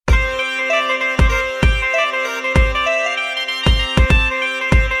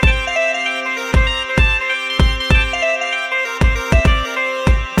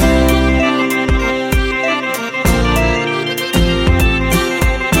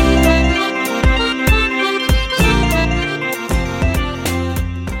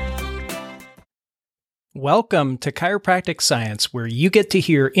Welcome to Chiropractic Science, where you get to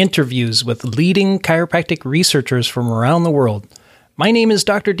hear interviews with leading chiropractic researchers from around the world. My name is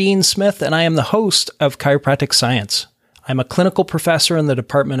Dr. Dean Smith, and I am the host of Chiropractic Science. I'm a clinical professor in the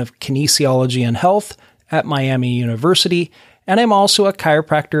Department of Kinesiology and Health at Miami University, and I'm also a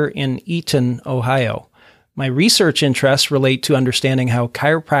chiropractor in Eaton, Ohio. My research interests relate to understanding how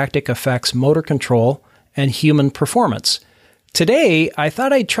chiropractic affects motor control and human performance. Today, I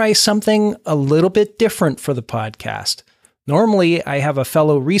thought I'd try something a little bit different for the podcast. Normally, I have a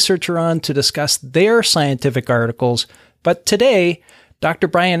fellow researcher on to discuss their scientific articles, but today, Dr.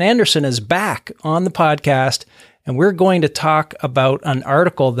 Brian Anderson is back on the podcast, and we're going to talk about an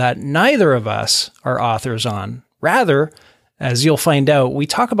article that neither of us are authors on. Rather, as you'll find out, we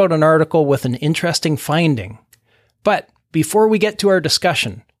talk about an article with an interesting finding. But before we get to our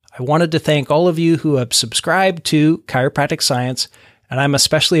discussion, I wanted to thank all of you who have subscribed to Chiropractic Science, and I'm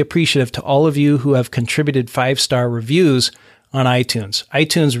especially appreciative to all of you who have contributed 5-star reviews on iTunes.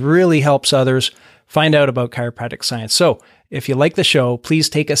 iTunes really helps others find out about chiropractic science. So if you like the show, please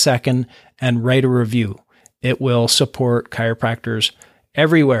take a second and write a review. It will support chiropractors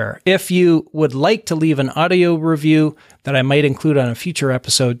everywhere. If you would like to leave an audio review that I might include on a future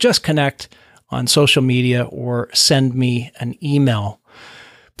episode, just connect on social media or send me an email.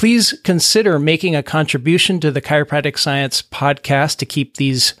 Please consider making a contribution to the Chiropractic Science podcast to keep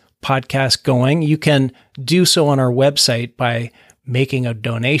these podcasts going. You can do so on our website by making a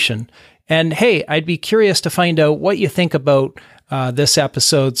donation. And hey, I'd be curious to find out what you think about this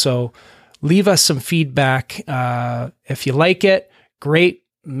episode. So leave us some feedback. If you like it, great.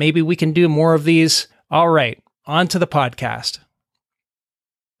 Maybe we can do more of these. All right, on to the podcast.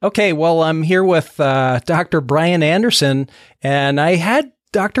 Okay, well, I'm here with Dr. Brian Anderson, and I had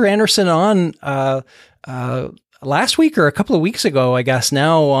Dr. Anderson on last week or a couple of weeks ago, I guess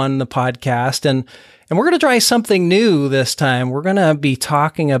now, on the podcast. And we're going to try something new this time. We're going to be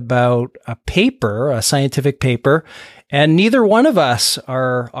talking about a paper, a scientific paper, and neither one of us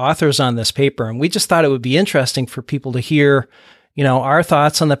are authors on this paper. And we just thought it would be interesting for people to hear, our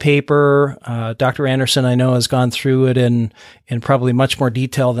thoughts on the paper. Dr. Anderson, I know, has gone through it in probably much more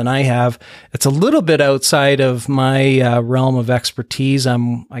detail than I have. It's a little bit outside of my realm of expertise.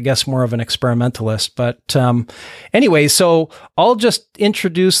 I'm, I guess, more of an experimentalist. But anyway, so I'll just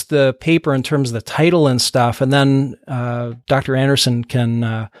introduce the paper in terms of the title and stuff, and then Dr. Anderson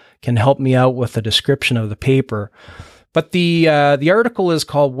can help me out with the description of the paper. But the article is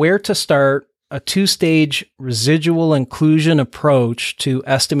called "Where to Start: A Two-Stage Residual Inclusion Approach to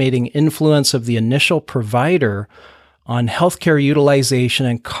Estimating Influence of the Initial Provider on Healthcare Utilization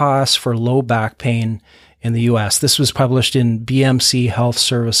and Costs for Low Back Pain in the U.S." This was published in BMC Health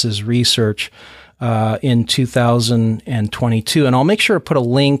Services Research in 2022. And I'll make sure to put a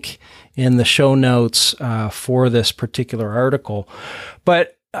link in the show notes for this particular article.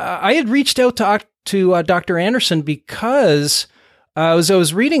 But I had reached out to Dr. Anderson because as I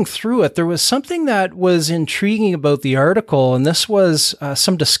was reading through it, there was something that was intriguing about the article, and this was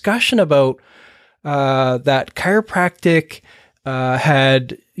some discussion about that chiropractic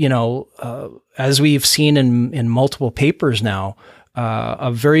had, as we've seen in multiple papers now,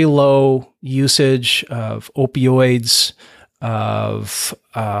 a very low usage of opioids, of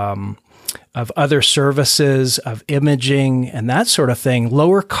other services, of imaging, and that sort of thing,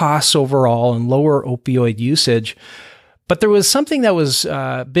 lower costs overall and lower opioid usage. But there was something that was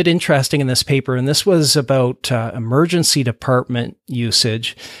a bit interesting in this paper, and this was about emergency department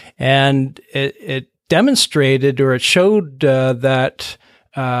usage. And it demonstrated, or it showed that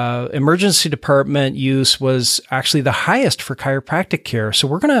emergency department use was actually the highest for chiropractic care. So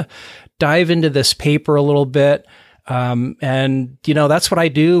we're going to dive into this paper a little bit. And that's what I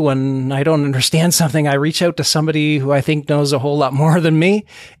do when I don't understand something. I reach out to somebody who I think knows a whole lot more than me.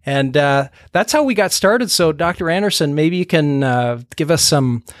 And that's how we got started. So Dr. Anderson, maybe you can give us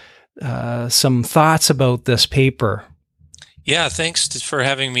some thoughts about this paper. Yeah, thanks for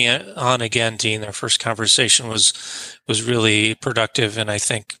having me on again, Dean. Our first conversation was really productive, and I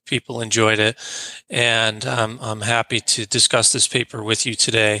think people enjoyed it. And I'm happy to discuss this paper with you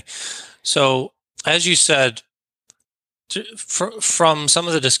today. So, as you said, from some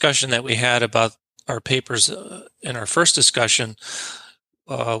of the discussion that we had about our papers in our first discussion,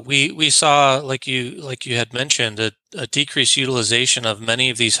 we saw, like you had mentioned, a decreased utilization of many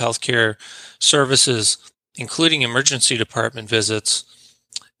of these healthcare services, including emergency department visits.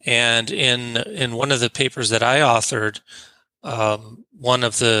 And in one of the papers that I authored, one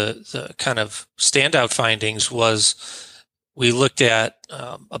of the kind of standout findings was we looked at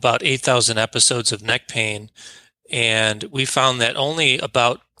about 8,000 episodes of neck pain. And we found that only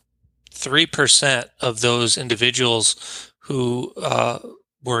about 3% of those individuals who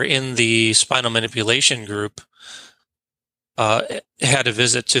were in the spinal manipulation group had a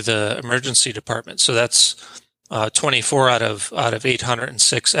visit to the emergency department. So that's 24 out of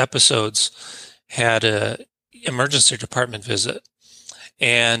 806 episodes had a emergency department visit.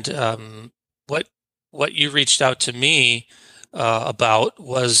 And what you reached out to me about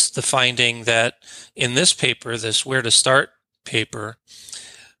was the finding that in this paper, this Where to Start paper,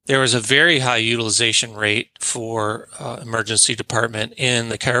 there was a very high utilization rate for emergency department in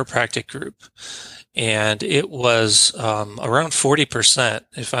the chiropractic group. And it was around 40%,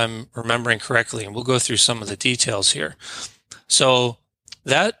 if I'm remembering correctly, and we'll go through some of the details here. So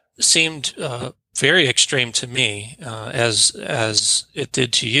that seemed very extreme to me, as it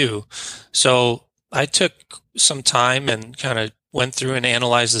did to you. So I took some time and kind of went through and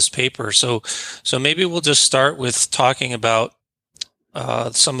analyzed this paper. So maybe we'll just start with talking about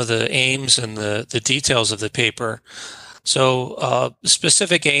some of the aims and the details of the paper. So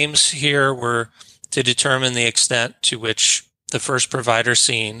specific aims here were to determine the extent to which the first provider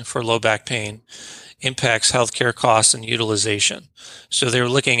seen for low back pain impacts healthcare costs and utilization. So they were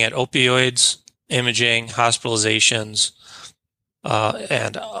looking at opioids, imaging, hospitalizations,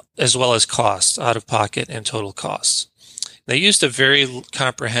 and as well as costs, out-of-pocket and total costs. They used a very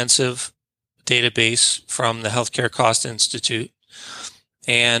comprehensive database from the Healthcare Cost Institute,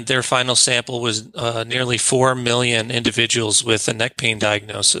 and their final sample was nearly 4 million individuals with a neck pain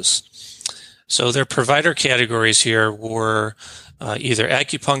diagnosis. So their provider categories here were either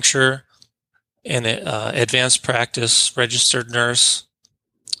acupuncture, and advanced practice, registered nurse,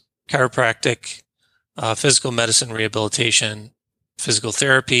 chiropractic, physical medicine rehabilitation, physical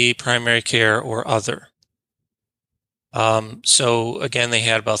therapy, primary care, or other. So again, they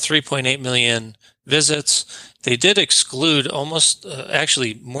had about 3.8 million visits. They did exclude almost,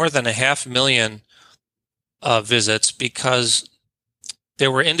 actually more than 500,000 visits because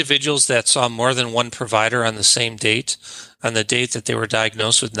there were individuals that saw more than one provider on the same date. On the date that they were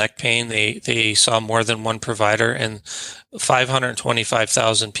diagnosed with neck pain, they saw more than one provider, and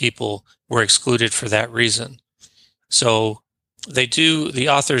 525,000 people were excluded for that reason. So the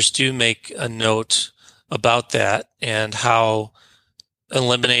authors do make a note about that and how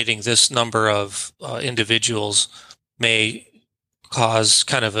eliminating this number of individuals may cause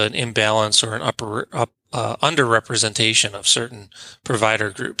kind of an imbalance or an underrepresentation of certain provider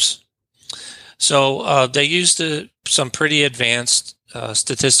groups. So they used some pretty advanced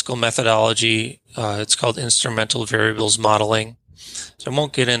statistical methodology. It's called instrumental variables modeling. So I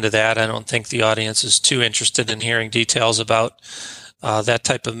won't get into that. I don't think the audience is too interested in hearing details about that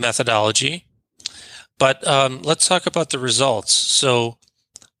type of methodology. But let's talk about the results. So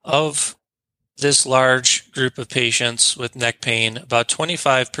of this large group of patients with neck pain, about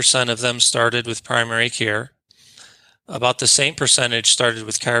 25% of them started with primary care. About the same percentage started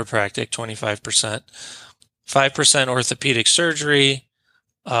with chiropractic, 25%. 5% orthopedic surgery,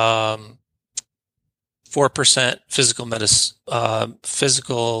 4%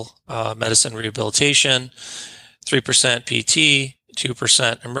 physical medicine rehabilitation, 3% PT,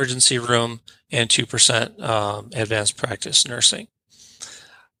 2% emergency room, and 2% advanced practice nursing.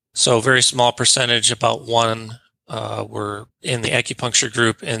 So a very small percentage, about 1 were in the acupuncture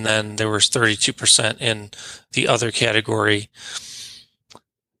group, and then there was 32% in the other category.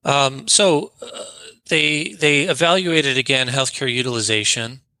 So they evaluated again healthcare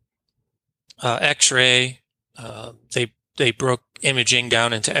utilization, X-ray. They broke imaging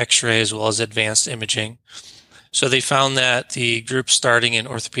down into X-ray as well as advanced imaging. So they found that the group starting in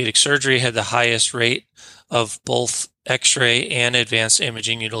orthopedic surgery had the highest rate of both X-ray and advanced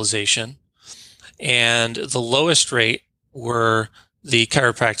imaging utilization. And the lowest rate were the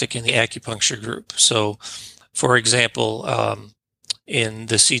chiropractic and the acupuncture group. So, for example, in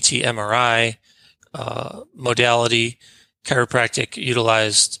the CT MRI modality, chiropractic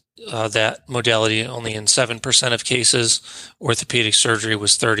utilized that modality only in 7% of cases. Orthopedic surgery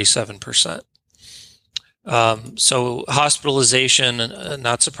was 37%. So hospitalization,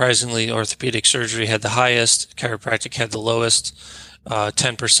 not surprisingly, orthopedic surgery had the highest, chiropractic had the lowest,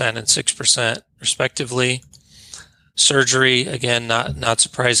 10% and 6% respectively. Surgery, again, not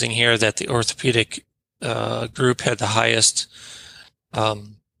surprising here that the orthopedic group had the highest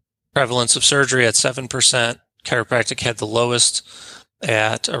prevalence of surgery at 7%. Chiropractic had the lowest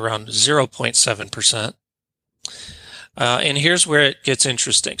at around 0.7%. And here's where it gets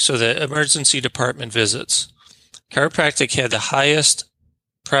interesting. So the emergency department visits. Chiropractic had the highest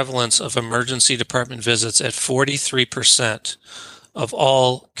prevalence of emergency department visits at 43% of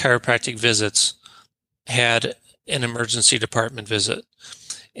all chiropractic visits had an emergency department visit.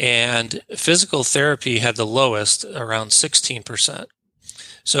 and physical therapy had the lowest, around 16%.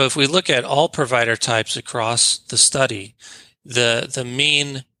 So if we look at all provider types across the study, the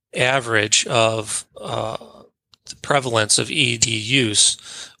mean average of the prevalence of ED use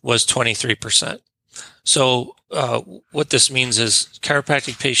was 23%. So what this means is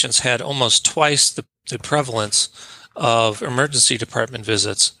chiropractic patients had almost twice the prevalence of emergency department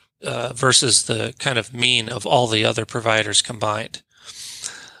visits versus the kind of mean of all the other providers combined.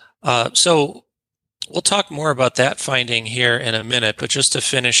 So we'll talk more about that finding here in a minute, but just to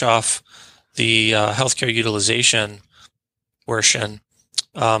finish off the healthcare utilization portion,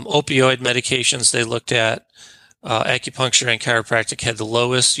 opioid medications they looked at, acupuncture and chiropractic had the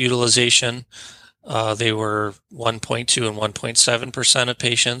lowest utilization. They were 1.2 and 1.7% of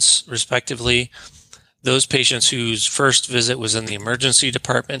patients, respectively. Those patients whose first visit was in the emergency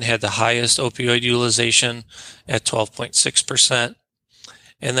department had the highest opioid utilization at 12.6%.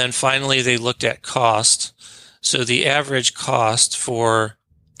 And then finally, they looked at cost. So the average cost for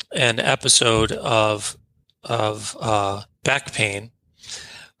an episode of back pain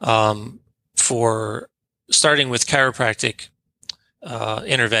for starting with chiropractic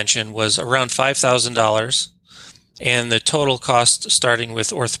intervention was around $5,000, and the total cost starting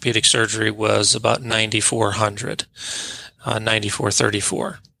with orthopedic surgery was about $9,400,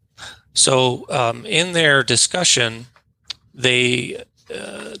 $9,434. So in their discussion,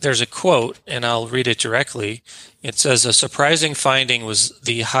 there's a quote, and I'll read it directly. It says, "A surprising finding was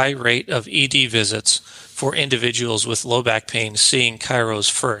the high rate of ED visits for individuals with low back pain seeing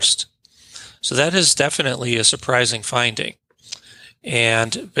chiros first." So that is definitely a surprising finding.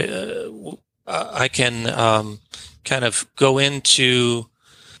 And I can kind of go into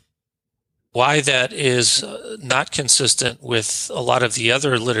why that is not consistent with a lot of the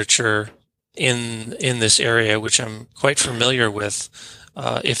other literature in this area, which I'm quite familiar with.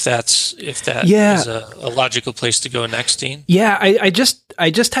 If that is a logical place to go next, Dean. Yeah, I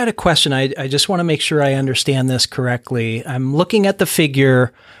just had a question. I just want to make sure I understand this correctly. I'm looking at the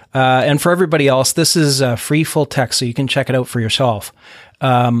figure, and for everybody else, this is free full text, so you can check it out for yourself.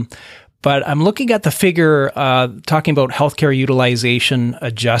 But I'm looking at the figure talking about healthcare utilization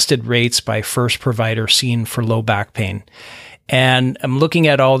adjusted rates by first provider seen for low back pain. And I'm looking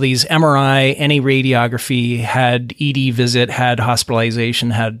at all these MRI, any radiography, had ED visit, had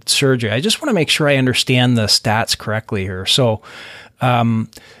hospitalization, had surgery. I just want to make sure I understand the stats correctly here. So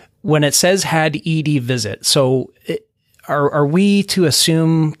when it says had ED visit, so are we to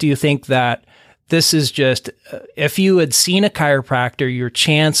assume, do you think that this is just, if you had seen a chiropractor, your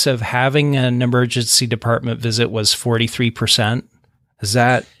chance of having an emergency department visit was 43%? Is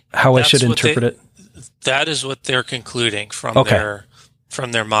that how I should interpret it? That is what they're concluding from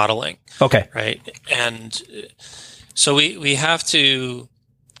their modeling. Okay. Right. And so we have to,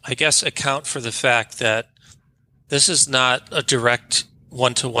 I guess, account for the fact that this is not a direct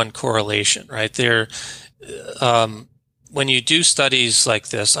one-to-one correlation, right? When you do studies like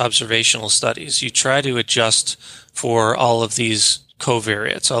this, observational studies, you try to adjust for all of these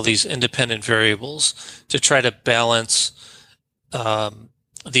covariates, all these independent variables, to try to balance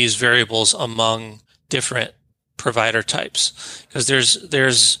these variables among different provider types. Because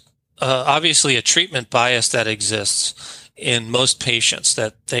there's obviously a treatment bias that exists in most patients,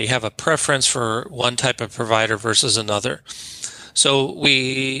 that they have a preference for one type of provider versus another. So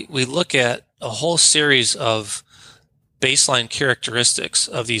we look at a whole series of baseline characteristics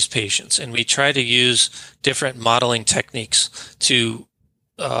of these patients, and we try to use different modeling techniques to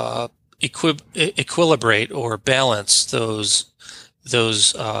equilibrate or balance those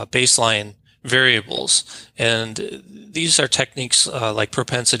baseline variables. And these are techniques like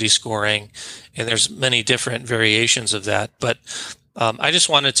propensity scoring, and there's many different variations of that. But I just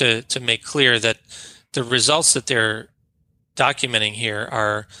wanted to make clear that the results that they're documenting here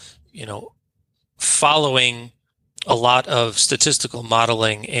are, following a lot of statistical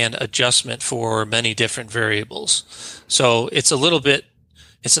modeling and adjustment for many different variables. So it's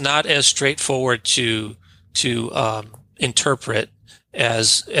not as straightforward to interpret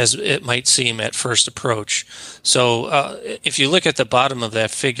as it might seem at first approach. So if you look at the bottom of that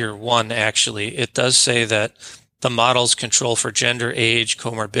figure 1, actually, it does say that the models control for gender, age,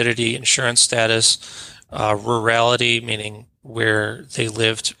 comorbidity, insurance status, rurality, meaning where they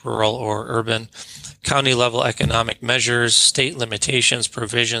lived, rural or urban, county level economic measures, state limitations,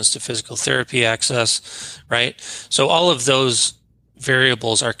 provisions to physical therapy access, right? So all of those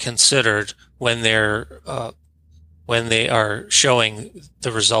variables are considered when they are showing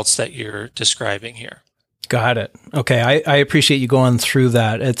the results that you're describing here. Got it. Okay. I appreciate you going through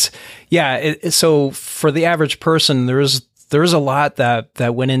that. So for the average person, there is there's a lot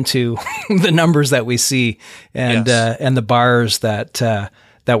that went into the numbers that we see and the bars that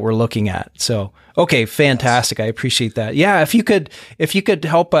we're looking at. So, okay, fantastic. Yes. I appreciate that. Yeah, if you could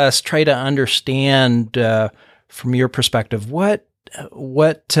help us try to understand from your perspective what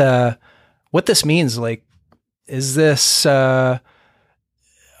this means. Like, is this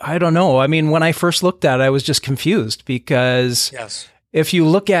I don't know. I mean, when I first looked at it, I was just confused because if you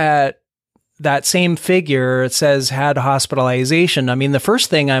look at that same figure, it says had hospitalization. I mean, the first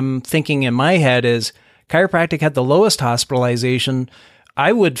thing I'm thinking in my head is chiropractic had the lowest hospitalization.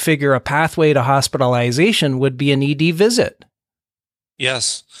 I would figure a pathway to hospitalization would be an ED visit.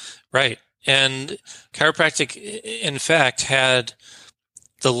 Yes, right. And chiropractic, in fact, had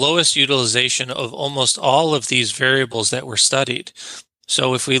the lowest utilization of almost all of these variables that were studied.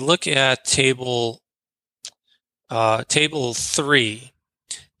 So if we look at table 3,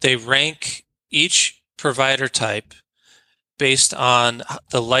 they rank each provider type based on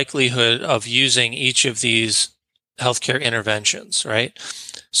the likelihood of using each of these healthcare interventions, right?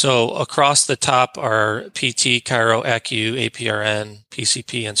 So across the top are PT, Chiro, Acu, APRN,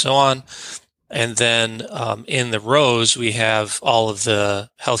 PCP, and so on. And then in the rows, we have all of the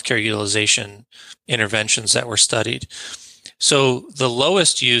healthcare utilization interventions that were studied. So the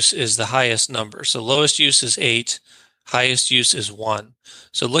lowest use is the highest number. So lowest use is 8, highest use is 1.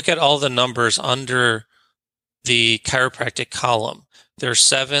 So look at all the numbers under the chiropractic column. There's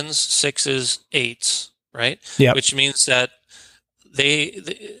 7s, 6s, 8s, right? Yep. Which means that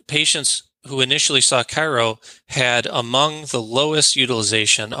the patients who initially saw chiro had among the lowest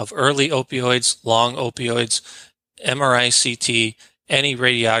utilization of early opioids, long opioids, MRI, CT, any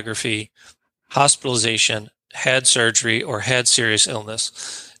radiography, hospitalization, had surgery, or had serious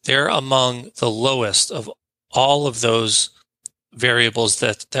illness. They're among the lowest of all of those variables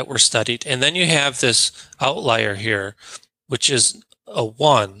that were studied. And then you have this outlier here, which is a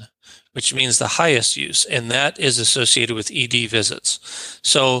 1, which means the highest use, and that is associated with ED visits.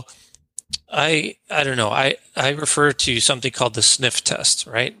 So I don't know, I refer to something called the sniff test,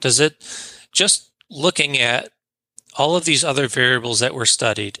 right? Does it, just looking at all of these other variables that were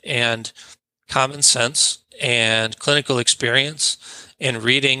studied and common sense and clinical experience and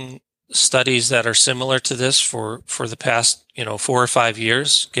reading studies that are similar to this for the past 4 or 5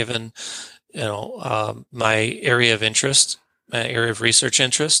 years, given my area of interest, my area of research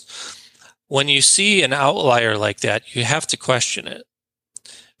interest, when you see an outlier like that, you have to question it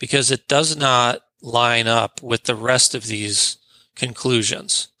because it does not line up with the rest of these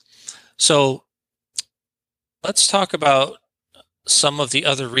conclusions. So let's talk about some of the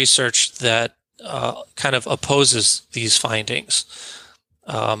other research that kind of opposes these findings.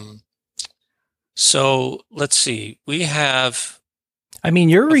 So let's see. We have. I mean,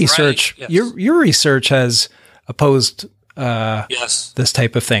 your research. Yes. Your research has opposed this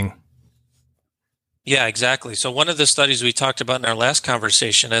type of thing. Yeah, exactly. So one of the studies we talked about in our last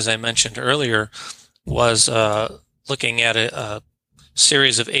conversation, as I mentioned earlier, was looking at a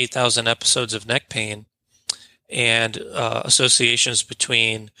series of 8,000 episodes of neck pain and associations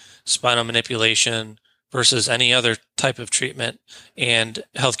between spinal manipulation versus any other type of treatment and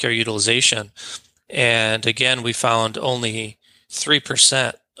healthcare utilization. And again, we found only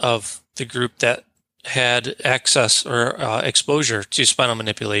 3% of the group that had access or exposure to spinal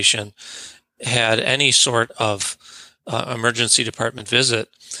manipulation had any sort of emergency department visit.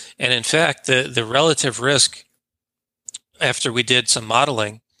 And in fact, the relative risk after we did some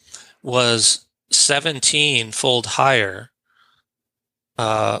modeling was 17-fold higher,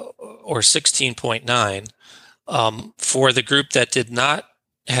 or 16.9, for the group that did not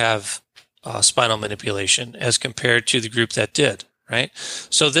have spinal manipulation as compared to the group that did, right?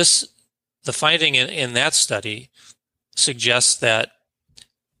 So the finding in that study suggests that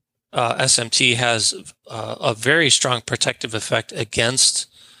SMT has a very strong protective effect against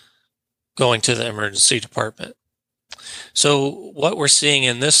going to the emergency department. So what we're seeing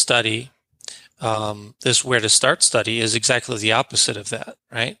in this study, this Where to Start study, is exactly the opposite of that,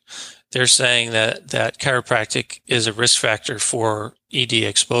 right? They're saying that chiropractic is a risk factor for ED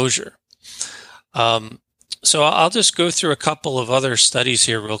exposure. So I'll just go through a couple of other studies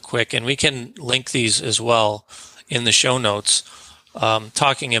here real quick, and we can link these as well in the show notes,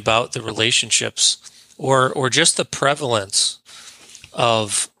 talking about the relationships or just the prevalence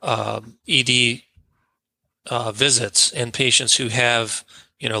of ED visits in patients who have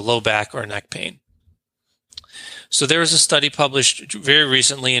low back or neck pain. So there was a study published very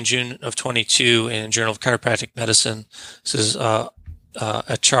recently in June of 22 in Journal of Chiropractic Medicine. This is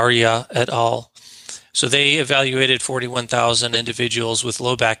Acharya et al. So they evaluated 41,000 individuals with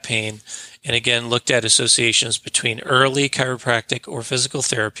low back pain and again looked at associations between early chiropractic or physical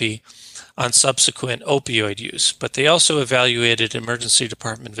therapy on subsequent opioid use. But they also evaluated emergency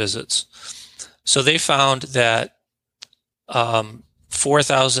department visits. So they found that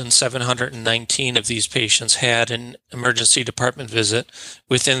 4,719 of these patients had an emergency department visit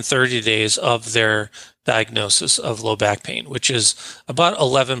within 30 days of their diagnosis of low back pain, which is about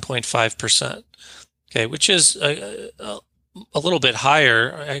 11.5%. Okay, which is a little bit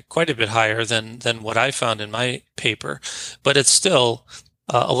higher, quite a bit higher than what I found in my paper, but it's still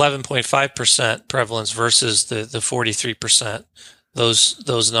 11.5% prevalence versus the 43%.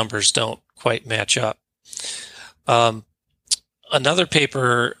 Those numbers don't quite match up. Another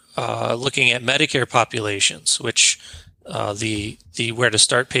paper looking at Medicare populations, which the Where to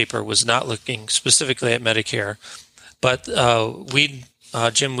Start paper was not looking specifically at Medicare, but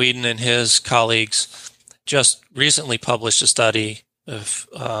Jim Whedon and his colleagues just recently published a study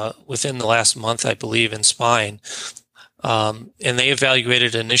within the last month, I believe, in Spine, and they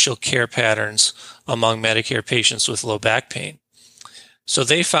evaluated initial care patterns among Medicare patients with low back pain. So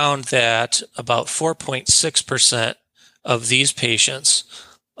they found that about 4.6% of these patients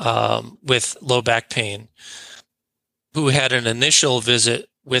with low back pain who had an initial visit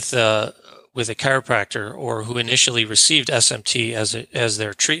with a chiropractor or who initially received SMT as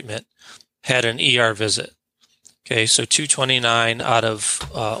their treatment had an ER visit. Okay, so 229 out of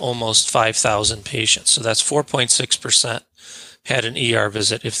almost 5,000 patients. So that's 4.6% had an ER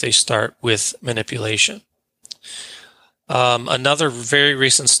visit if they start with manipulation. Another very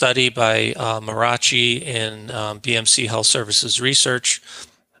recent study by Marachi in BMC Health Services Research,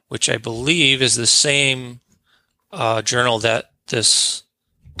 which I believe is the same journal that this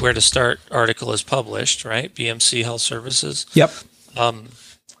Where to Start article is published, right? BMC Health Services. Yep.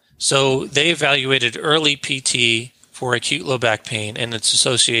 So they evaluated early PT for acute low back pain and its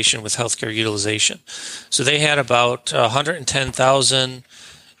association with healthcare utilization. So they had about 110,000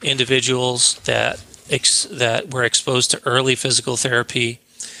 individuals that were exposed to early physical therapy,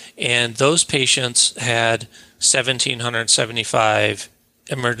 and those patients had 1,775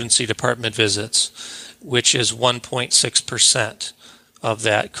 emergency department visits, which is 1.6% of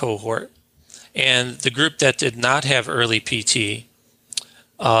that cohort. And the group that did not have early PT,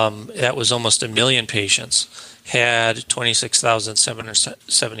 that was almost 1 million patients, had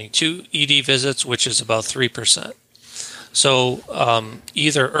 26,772 ED visits, which is about 3%. So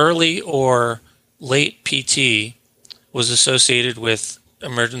either early or late PT was associated with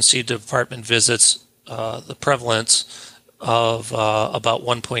emergency department visits, the prevalence of about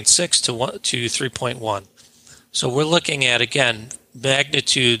 1.6 to 3.1. So we're looking at, again,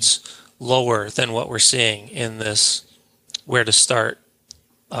 magnitudes lower than what we're seeing in this Where to Start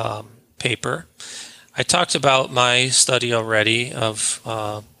paper. I talked about my study already of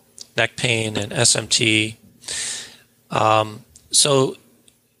neck pain and SMT. So,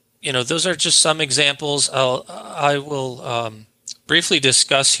 those are just some examples. I will briefly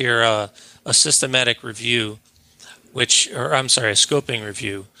discuss here a systematic review, a scoping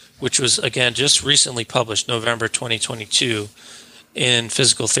review, which was, again, just recently published, November 2022, in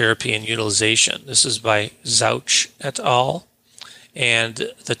Physical Therapy and Utilization. This is by Zouch et al. And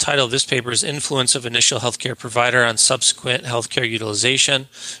the title of this paper is Influence of Initial Healthcare Provider on Subsequent Healthcare Utilization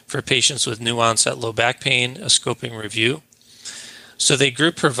for Patients with New Onset Low Back Pain, a Scoping Review. So they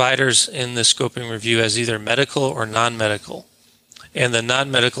group providers in the scoping review as either medical or non-medical. And the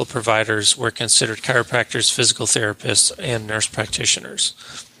non-medical providers were considered chiropractors, physical therapists, and nurse practitioners.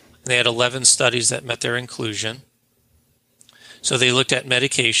 They had 11 studies that met their inclusion. So they looked at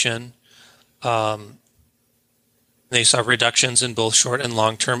medication. They saw reductions in both short and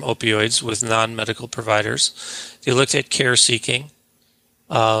long-term opioids with non-medical providers. They looked at care seeking.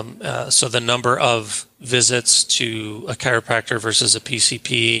 So the number of visits to a chiropractor versus a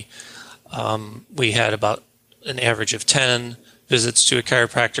PCP, we had about an average of 10 visits to a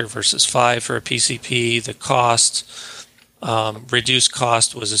chiropractor versus 5 for a PCP. The cost, reduced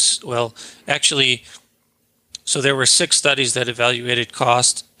cost was, so there were 6 studies that evaluated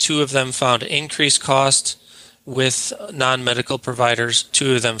cost. 2 of them found increased cost with non-medical providers.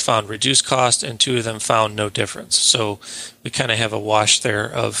 2 of them found reduced cost, and 2 of them found no difference. So we kind of have a wash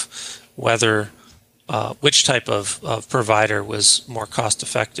there of whether which type of provider was more cost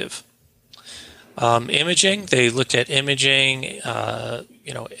effective. Imaging, they looked at imaging.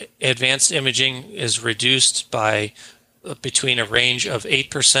 Advanced imaging is reduced by between a range of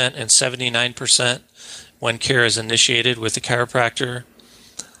 8% and 79% when care is initiated with the chiropractor.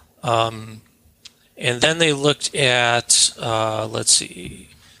 And then they looked at,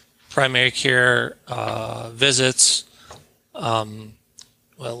 primary care visits.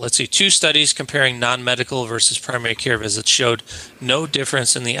 Well, let's see, 2 studies comparing non-medical versus primary care visits showed no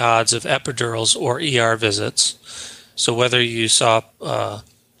difference in the odds of epidurals or ER visits. So whether you saw a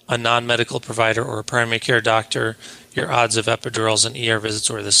non-medical provider or a primary care doctor, your odds of epidurals and ER visits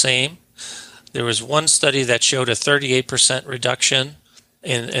were the same. There was one study that showed a 38% reduction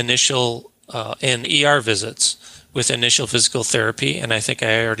in ER visits with initial physical therapy, and I think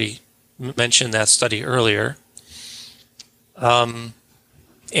I already mentioned that study earlier.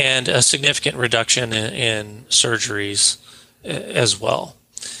 And a significant reduction in surgeries as well.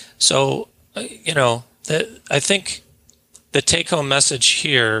 So, I think the take-home message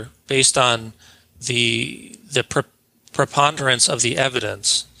here, based on the preponderance of the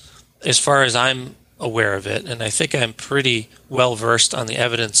evidence, as far as I'm aware of it, and I think I'm pretty well versed on the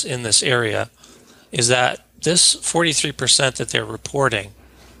evidence in this area, is that this 43% that they're reporting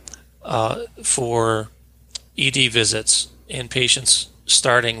for ED visits in patients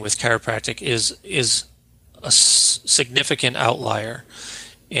starting with chiropractic is a significant outlier,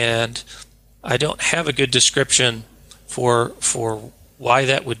 and I don't have a good description for why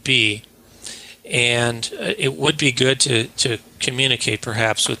that would be. And it would be good to communicate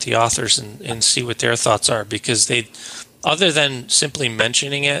perhaps with the authors and see what their thoughts are, because they, other than simply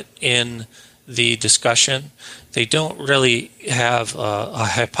mentioning it in the discussion, they don't really have a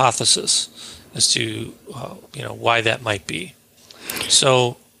hypothesis as to why that might be.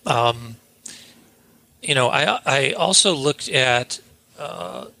 So, I also looked at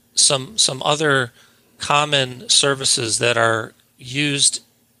some other common services that are used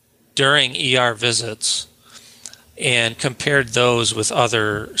during ER visits and compared those with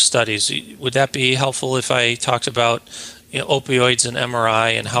other studies. Would that be helpful if I talked about opioids and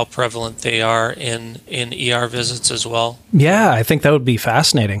MRI and how prevalent they are in ER visits as well? Yeah, I think that would be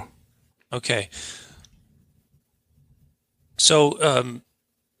fascinating. Okay. So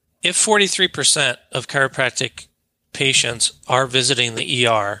if 43% of chiropractic patients are visiting the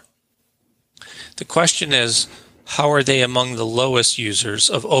ER, the question is, how are they among the lowest users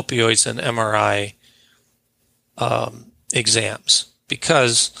of opioids and MRI exams?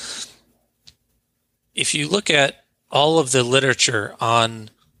 Because if you look at all of the literature on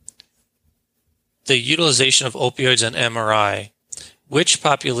the utilization of opioids and MRI, which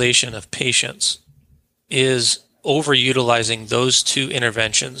population of patients is overutilizing those 2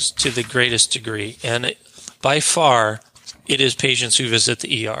 interventions to the greatest degree? And by far, it is patients who visit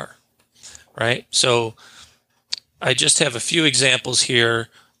the ER, right? So I just have a few examples here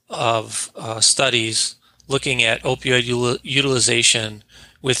of studies looking at opioid utilization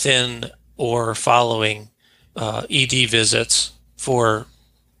within or following ED visits for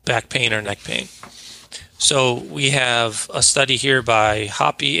back pain or neck pain. So we have a study here by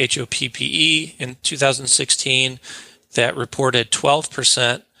Hoppe, H-O-P-P-E, in 2016 that reported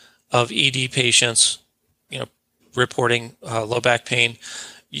 12% of ED patients, reporting low back pain,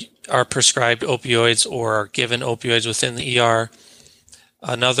 are prescribed opioids or are given opioids within the ER.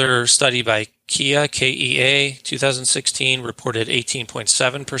 Another study by KEA, K-E-A, 2016 reported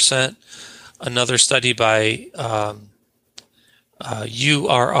 18.7%. Another study by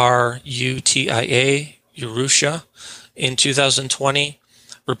URR-UTIA, Urusha, in 2020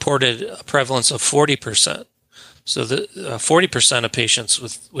 reported a prevalence of 40%. So the 40% of patients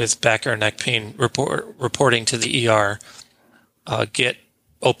with back or neck pain reporting to the ER get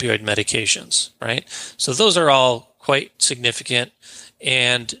opioid medications, right? So those are all quite significant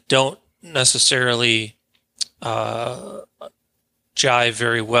and don't necessarily jive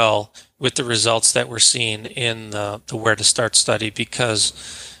very well with the results that we're seeing in the Where to Start study, because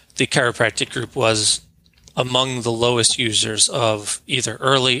the chiropractic group was among the lowest users of either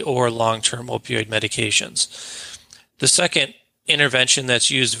early or long-term opioid medications. The second intervention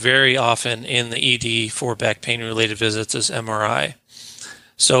that's used very often in the ED for back pain-related visits is MRI.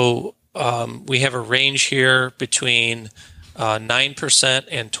 So we have a range here between 9%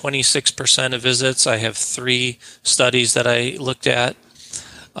 and 26% of visits. I have 3 studies that I looked at.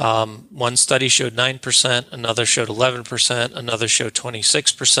 One study showed 9%, another showed 11%, another showed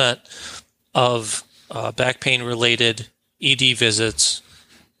 26% of back pain-related ED visits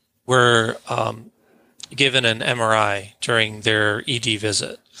were given an MRI during their ED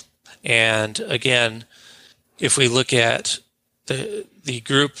visit. And again, if we look at the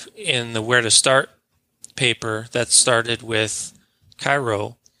group in the Where to Start paper that started with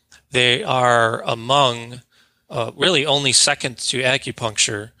chiro, they are among really only second to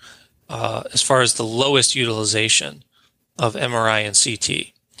acupuncture as far as the lowest utilization of MRI and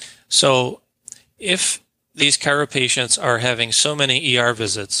CT. So if these chiro patients are having so many ER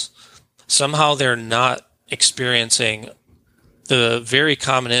visits, somehow they're not experiencing the very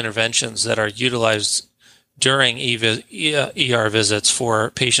common interventions that are utilized during ER visits for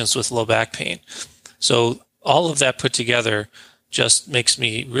patients with low back pain. So all of that put together just makes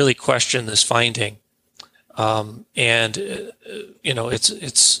me really question this finding.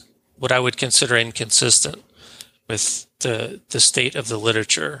 It's what I would consider inconsistent with the state of the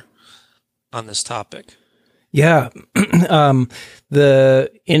literature on this topic. Yeah.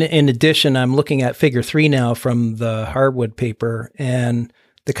 In addition, I'm looking at figure 3 now from the Harwood paper, and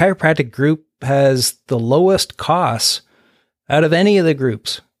the chiropractic group has the lowest costs out of any of the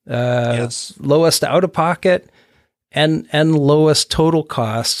groups. Yes. Lowest out of pocket and lowest total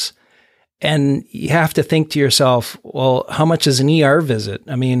costs. And you have to think to yourself, well, how much is an ER visit?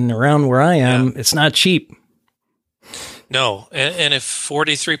 I mean, around where I am, It's not cheap. No. And if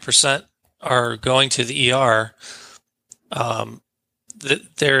 43% are going to the ER,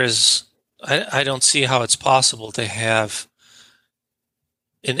 there is, I don't see how it's possible to have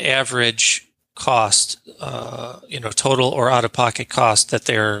an average cost, total or out of pocket cost that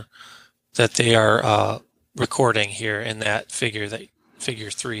they are recording here in that figure 3.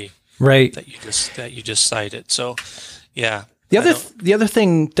 Right. That you just cited. So, yeah. The other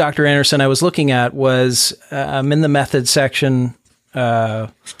thing, Dr. Anderson, I was looking at was I'm in the method section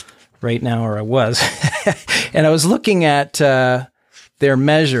right now, or I was, and I was looking at their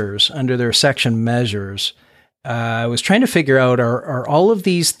measures under their section measures. I was trying to figure out are all of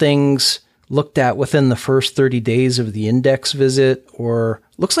these things looked at within the first 30 days of the index visit, or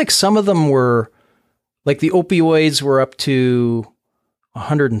looks like some of them were, like the opioids were up to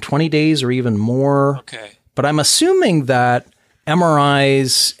 120 days or even more. Okay. But I'm assuming that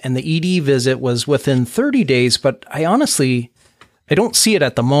MRIs and the ED visit was within 30 days, but I don't see it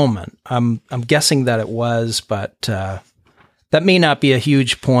at the moment. I'm guessing that it was, but that may not be a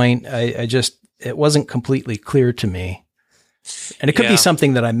huge point. It wasn't completely clear to me. And it could be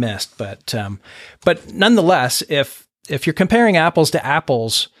something that I missed, but nonetheless, if you're comparing apples to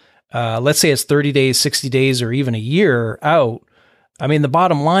apples, let's say it's 30 days, 60 days, or even a year out, I mean, the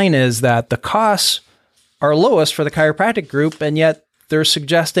bottom line is that the costs are lowest for the chiropractic group, and yet they're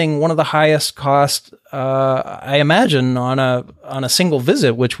suggesting one of the highest costs, I imagine, on a single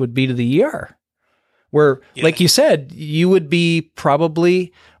visit, which would be to the ER, where, like you said, you would be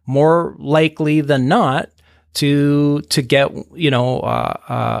probably more likely than not to get an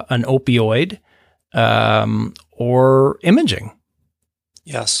opioid or imaging.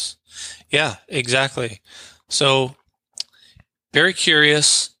 Yes. Yeah. Exactly. So. Very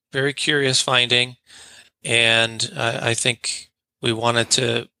curious finding, and I think we wanted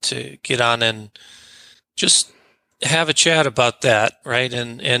to get on and just have a chat about that, right?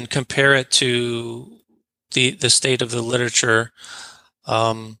 And compare it to the state of the literature,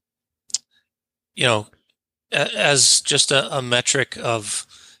 as just a metric of,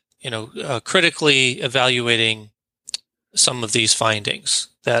 critically evaluating some of these findings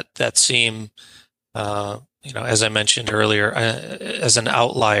that seem, as I mentioned earlier, as an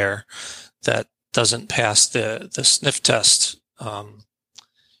outlier that doesn't pass the sniff test,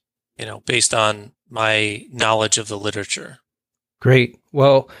 based on my knowledge of the literature. Great.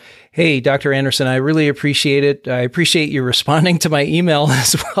 Well, hey, Dr. Anderson, I really appreciate it. I appreciate you responding to my email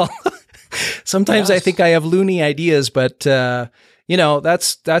as well. Sometimes I think I have loony ideas, but that's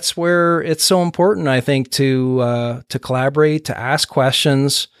where it's so important, I think, to collaborate, to ask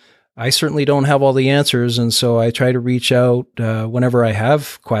questions. I certainly don't have all the answers, and so I try to reach out whenever I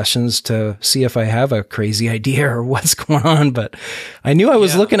have questions to see if I have a crazy idea or what's going on. But I knew I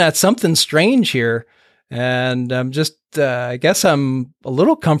was looking at something strange here, and I'm just, I guess I'm a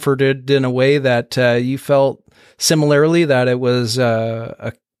little comforted in a way that you felt similarly, that it was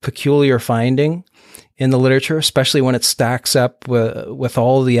a peculiar finding in the literature, especially when it stacks up with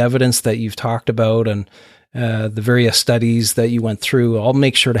all the evidence that you've talked about and the various studies that you went through. I'll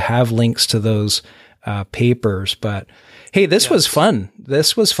make sure to have links to those papers. But hey, this was fun.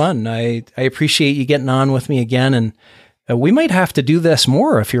 This was fun. I appreciate you getting on with me again, and we might have to do this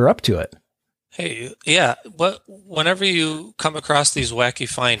more if you're up to it. Hey, yeah. Whenever you come across these wacky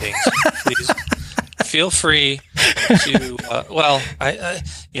findings, please feel free to.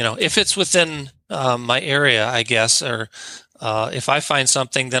 If it's within my area, I guess, or if I find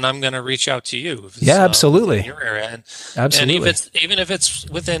something, then I'm going to reach out to you. Yeah, absolutely. In your area, absolutely. And even if it's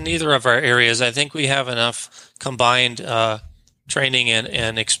within neither of our areas, I think we have enough combined training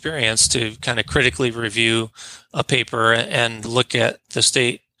and experience to kind of critically review a paper and look at the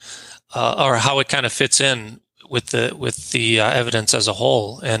state or how it kind of fits in with the evidence as a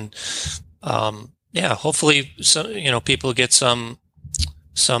whole. And hopefully, people get some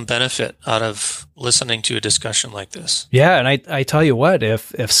some benefit out of listening to a discussion like this. Yeah, and I tell you what,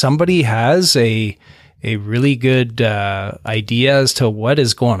 if somebody has a really good idea as to what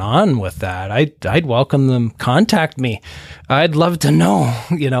is going on with that, I'd welcome them. Contact me. I'd love to know.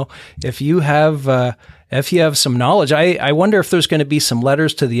 If you have some knowledge. I wonder if there's going to be some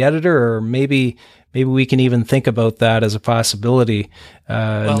letters to the editor, or maybe we can even think about that as a possibility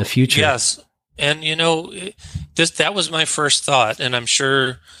in the future. Yes. And, that was my first thought, and I'm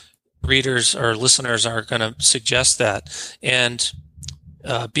sure readers or listeners are going to suggest that. And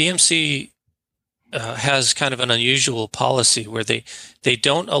BMC has kind of an unusual policy where they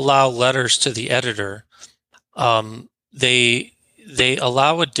don't allow letters to the editor. They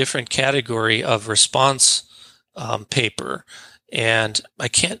allow a different category of response paper, and I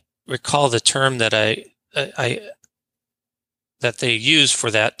can't recall the term that that they use for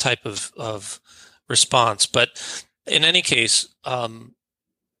that type of response. But in any case,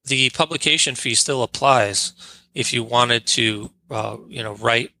 the publication fee still applies if you wanted to,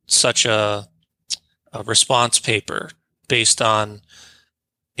 write such a response paper based on,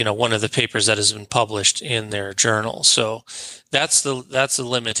 one of the papers that has been published in their journal. So that's the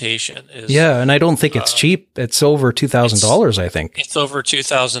limitation. Yeah, and I don't think it's cheap. It's over $2,000, I think. It's over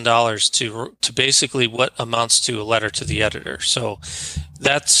 $2,000 to basically what amounts to a letter to the editor. So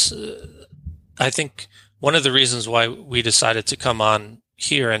that's, I think, one of the reasons why we decided to come on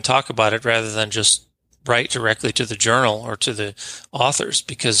here and talk about it rather than just write directly to the journal or to the authors,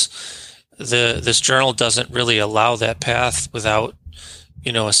 because this journal doesn't really allow that path without,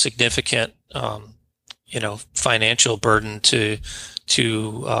 a significant, financial burden to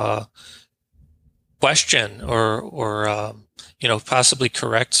question or possibly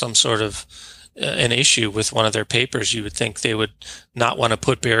correct some sort of an issue with one of their papers. You would think they would not want to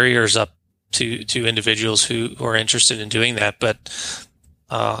put barriers up to individuals who are interested in doing that. But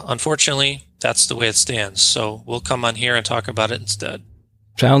unfortunately, that's the way it stands. So we'll come on here and talk about it instead.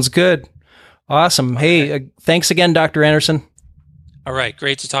 Sounds good. Awesome. Okay. Hey, thanks again, Dr. Anderson. All right.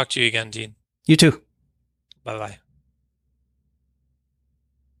 Great to talk to you again, Dean. You too. Bye-bye.